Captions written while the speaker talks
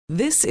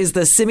This is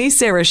the Simi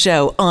Sara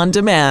Show on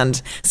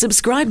demand.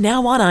 Subscribe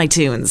now on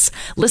iTunes.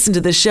 Listen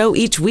to the show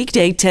each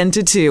weekday 10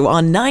 to 2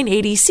 on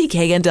 980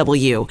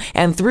 CKNW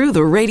and through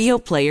the Radio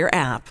Player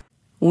app.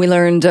 We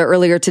learned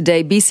earlier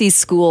today BC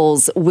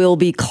schools will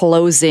be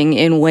closing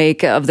in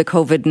wake of the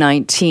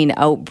COVID-19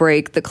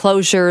 outbreak. The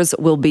closures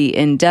will be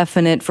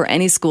indefinite for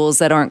any schools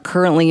that aren't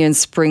currently in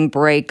spring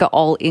break.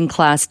 All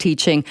in-class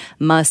teaching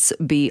must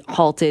be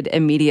halted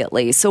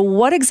immediately. So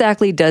what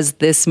exactly does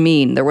this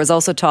mean? There was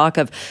also talk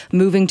of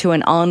moving to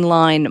an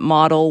online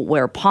model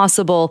where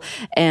possible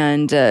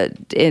and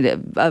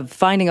of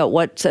finding out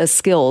what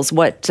skills,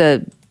 what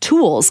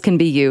tools can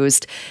be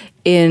used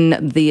in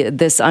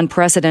this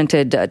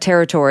unprecedented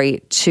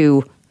territory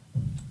to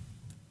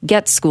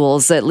get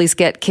schools, at least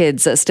get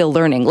kids still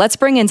learning. Let's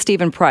bring in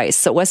Stephen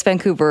Price, a West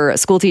Vancouver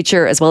school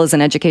teacher as well as an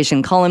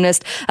education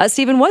columnist.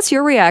 Stephen, what's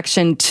your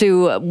reaction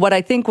to what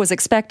I think was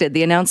expected,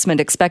 the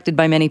announcement expected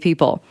by many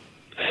people?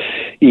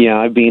 Yeah,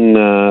 I've been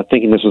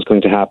thinking this was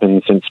going to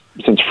happen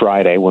since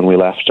Friday when we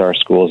left our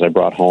schools. I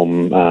brought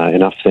home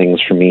enough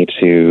things for me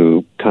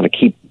to kind of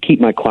keep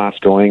my class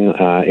going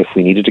if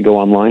we needed to go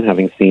online,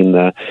 having seen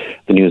the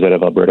news out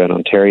of Alberta and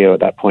Ontario at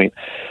that point.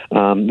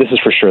 This is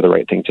for sure the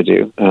right thing to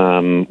do.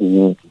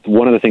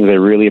 One of the things I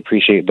really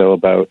appreciate, though,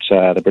 about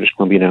the British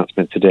Columbia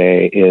announcement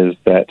today is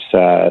that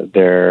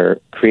they're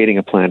creating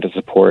a plan to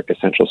support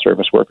essential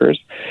service workers.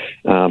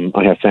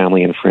 I have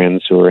family and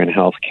friends who are in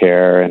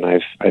healthcare, and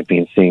I've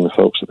been seeing the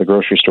folks at the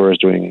grocery stores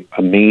doing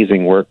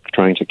amazing work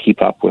trying to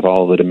keep up with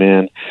all of the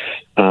demand.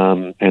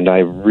 And I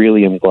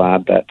really am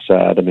glad that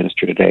the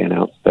minister today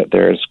announced that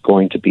there's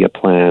going to be a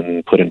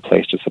plan put in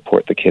place to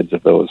support the kids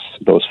of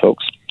those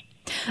folks.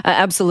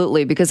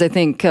 Absolutely, because I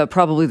think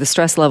probably the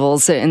stress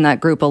levels in that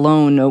group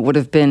alone would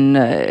have been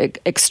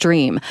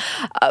extreme.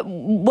 How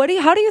do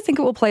you think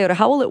it will play out?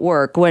 How will it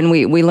work when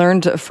we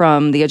learned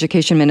from the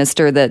education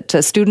minister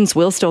that students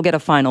will still get a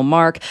final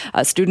mark?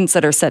 Students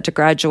that are set to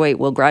graduate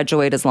will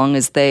graduate as long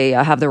as they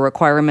have the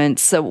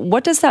requirements. So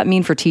what does that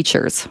mean for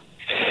teachers?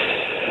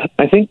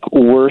 I think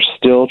we're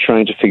still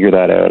trying to figure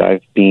that out.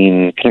 I've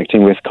been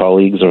connecting with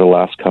colleagues over the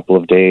last couple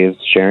of days,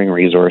 sharing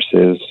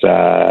resources,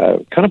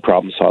 kind of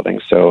problem solving.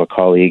 So a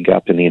colleague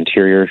up in the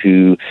interior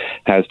who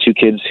has two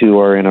kids who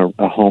are in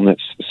a home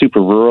that's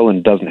super rural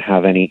and doesn't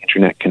have any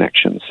internet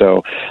connection.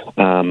 So,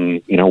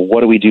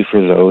 what do we do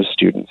for those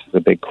students is a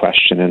big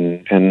question.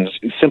 And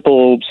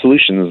simple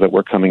solutions that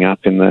we're coming up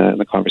in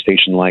the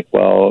conversation, like,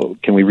 well,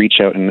 can we reach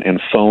out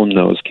and phone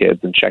those kids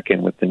and check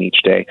in with them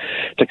each day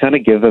to kind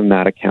of give them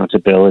that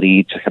accountability,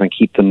 to kind of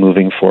keep them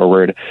moving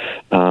forward.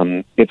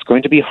 It's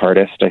going to be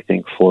hardest, I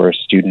think, for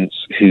students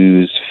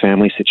whose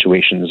family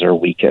situations are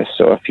weakest.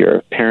 So if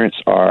your parents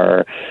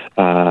are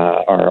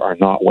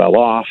not well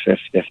off,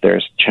 if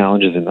there's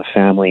challenges in the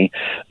family,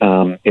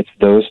 it's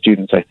those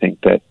students, I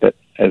think, that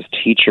as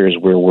teachers,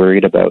 we're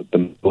worried about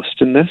the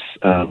most in this.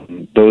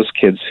 Those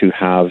kids who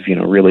have,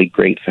 really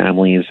great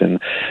families, and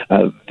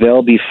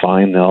they'll be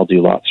fine. They'll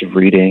do lots of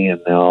reading,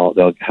 and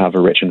they'll have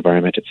a rich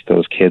environment. It's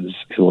those kids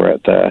who are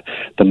at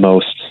the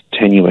most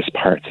tenuous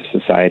parts of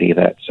society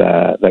that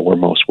we're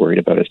most worried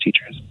about as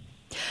teachers.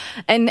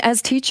 And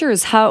as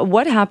teachers,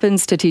 what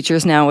happens to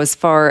teachers now as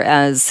far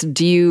as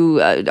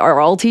are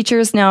all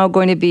teachers now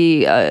going to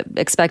be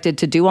expected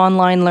to do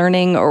online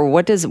learning, or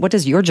what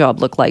does your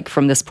job look like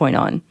from this point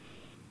on?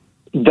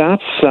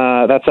 That's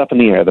up in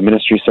the air. The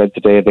ministry said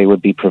today they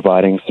would be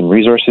providing some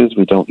resources.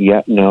 We don't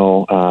yet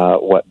know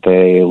what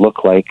they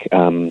look like.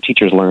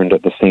 Teachers learned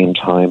at the same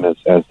time as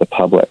the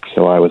public,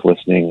 so I was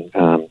listening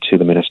to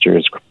the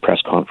minister's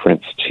press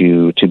conference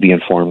to be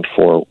informed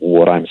for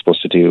what I'm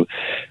supposed to do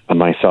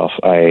myself.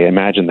 I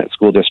imagine that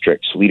school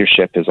district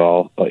leadership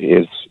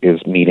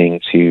is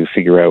meeting to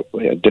figure out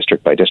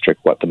district by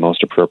district what the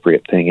most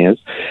appropriate thing is.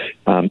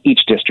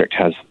 Each district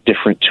has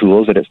different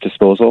tools at its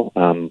disposal.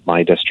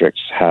 My district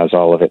has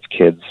all of its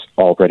kids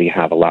already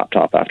have a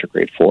laptop after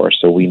grade 4,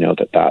 so we know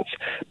that that's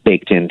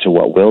baked into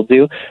what we'll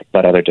do,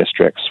 but other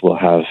districts will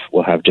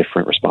have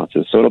different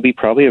responses. So it'll be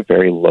probably a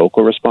very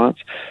local response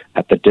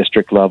at the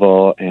district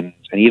level and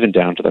even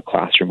down to the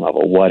classroom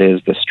level. What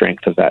is the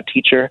strength of that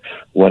teacher?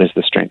 What is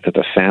the strength of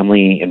the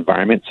family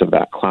environments of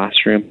that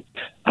classroom?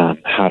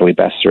 How do we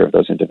best serve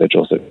those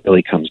individuals? It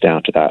really comes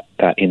down to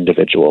that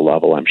individual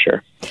level, I'm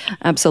sure.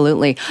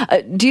 Absolutely.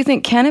 Do you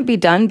think, can it be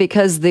done?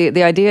 Because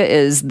the idea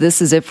is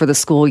this is it for the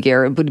school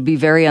year. It would be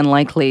very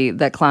unlikely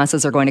that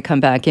classes are going to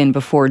come back in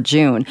before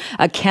June.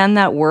 Can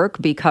that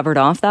work be covered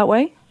off that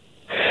way?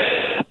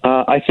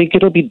 I think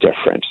it'll be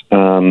different.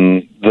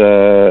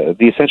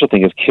 The essential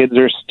thing is kids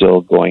are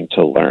still going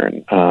to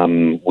learn.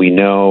 We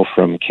know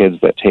from kids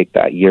that take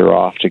that year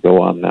off to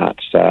go on that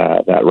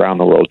round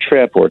the world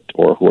trip, or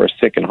who are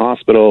sick in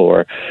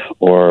hospital,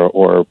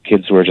 or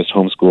kids who are just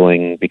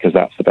homeschooling because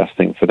that's the best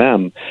thing for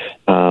them.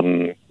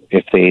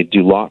 If they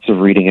do lots of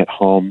reading at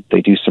home, they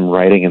do some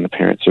writing, and the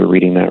parents are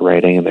reading that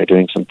writing, and they're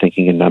doing some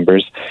thinking in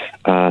numbers.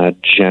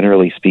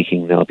 Generally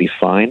speaking, they'll be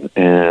fine.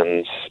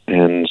 And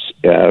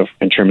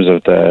in terms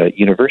of the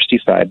university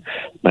side,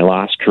 my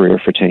last career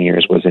for 10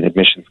 years was in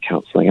admissions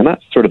counseling. And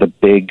that's sort of the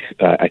big,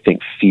 I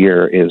think,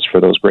 fear is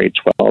for those grade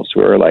 12s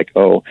who are like,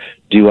 oh,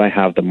 do I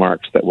have the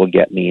marks that will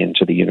get me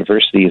into the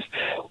universities?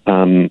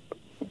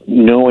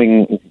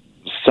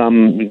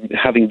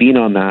 Having been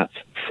on that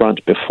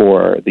front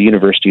before, the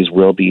universities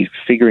will be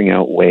figuring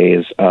out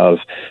ways of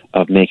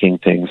making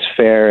things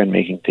fair and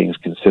making things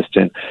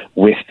consistent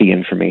with the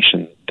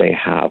information they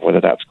have, whether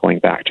that's going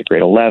back to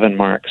grade 11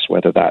 marks,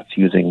 whether that's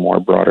using more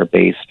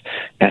broader-based,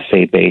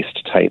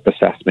 essay-based type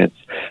assessments.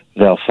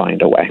 They'll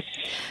find a way.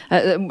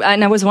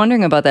 And I was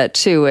wondering about that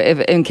too, if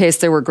in case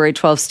there were grade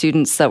 12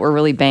 students that were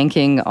really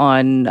banking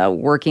on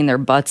working their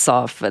butts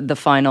off at the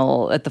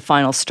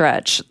final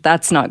stretch.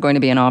 That's not going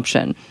to be an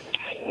option.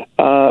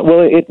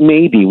 Well, it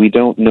may be. We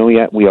don't know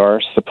yet. We are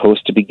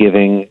supposed to be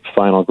giving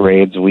final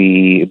grades.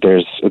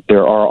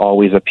 There are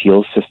always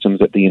appeals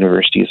systems at the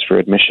universities for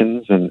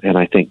admissions, and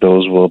I think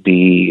those will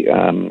be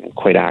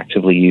quite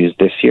actively used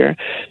this year.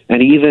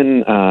 And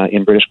even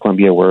in British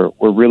Columbia, we're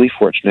really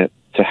fortunate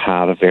to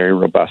have a very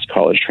robust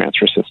college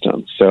transfer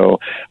system. So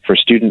for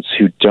students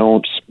who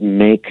don't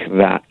make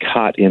that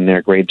cut in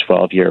their grade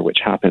 12 year, which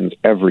happens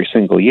every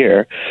single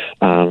year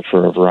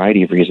for a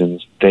variety of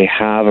reasons, they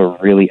have a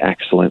really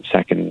excellent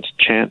second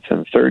chance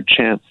and third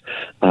chance.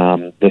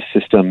 This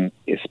system,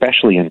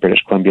 especially in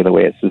British Columbia, the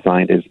way it's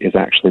designed is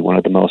actually one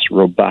of the most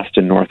robust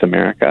in North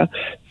America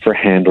for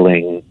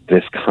handling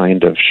this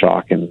kind of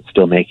shock and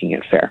still making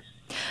it fair.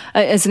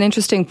 It's an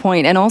interesting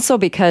point, and also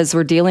because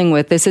we're dealing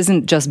with, this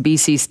isn't just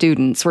BC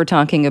students, we're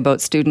talking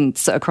about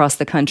students across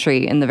the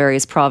country in the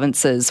various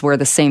provinces where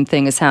the same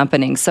thing is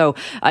happening. So,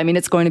 I mean,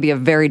 it's going to be a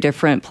very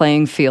different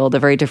playing field, a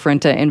very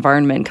different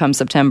environment come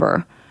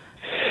September.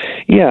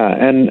 Yeah,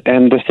 and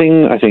the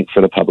thing I think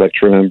for the public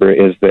to remember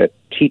is that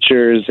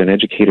teachers and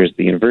educators at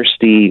the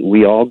university,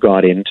 we all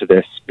got into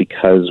this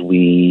because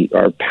we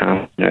are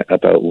passionate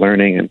about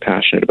learning and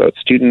passionate about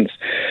students.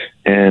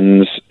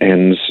 And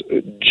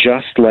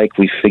just like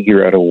we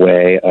figure out a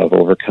way of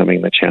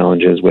overcoming the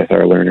challenges with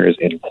our learners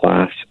in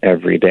class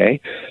every day,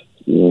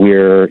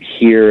 we're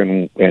here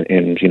and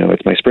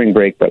it's my spring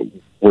break, but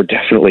we're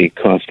definitely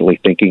constantly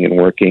thinking and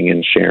working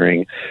and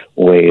sharing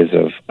ways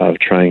of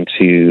trying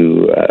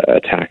to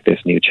attack this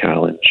new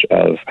challenge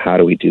of how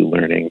do we do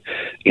learning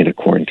in a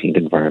quarantined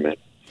environment.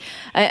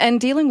 And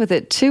dealing with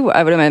it too,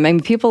 I would imagine,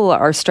 people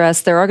are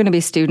stressed. There are going to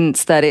be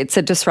students that it's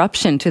a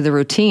disruption to the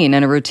routine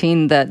and a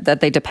routine that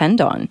they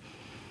depend on.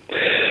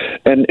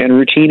 And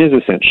routine is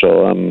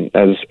essential.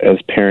 As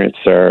parents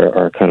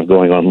are kind of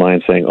going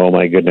online saying, "Oh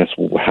my goodness,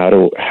 how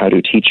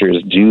do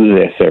teachers do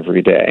this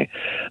every day?"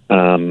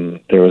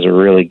 There was a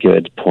really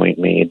good point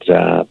made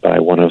by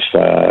one of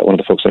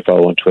the folks I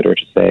follow on Twitter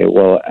to say,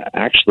 "Well,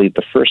 actually,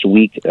 the first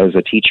week as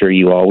a teacher,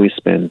 you always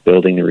spend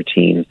building the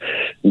routine,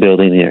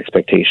 building the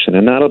expectation,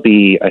 and that'll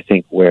be, I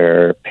think,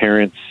 where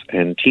parents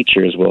and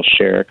teachers will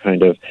share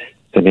kind of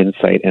some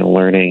insight and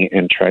learning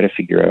and try to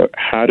figure out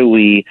how do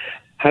we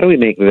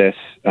make this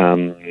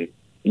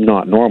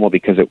not normal,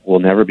 because it will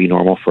never be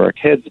normal for our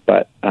kids,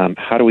 but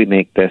how do we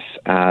make this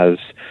as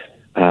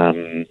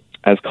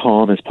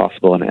calm as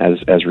possible and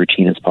as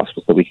routine as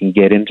possible so we can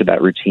get into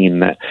that routine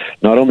that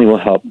not only will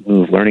help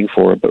move learning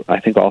forward, but I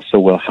think also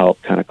will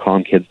help kind of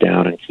calm kids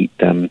down and keep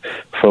them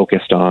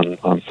focused on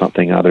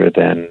something other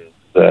than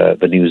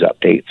the news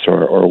updates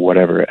or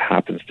whatever it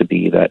happens to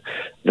be that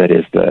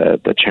is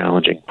the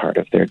challenging part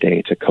of their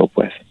day to cope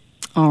with."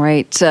 All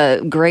right.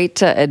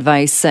 Great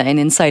advice and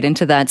insight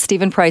into that.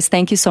 Stephen Price,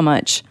 thank you so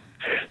much.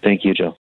 Thank you, Jen.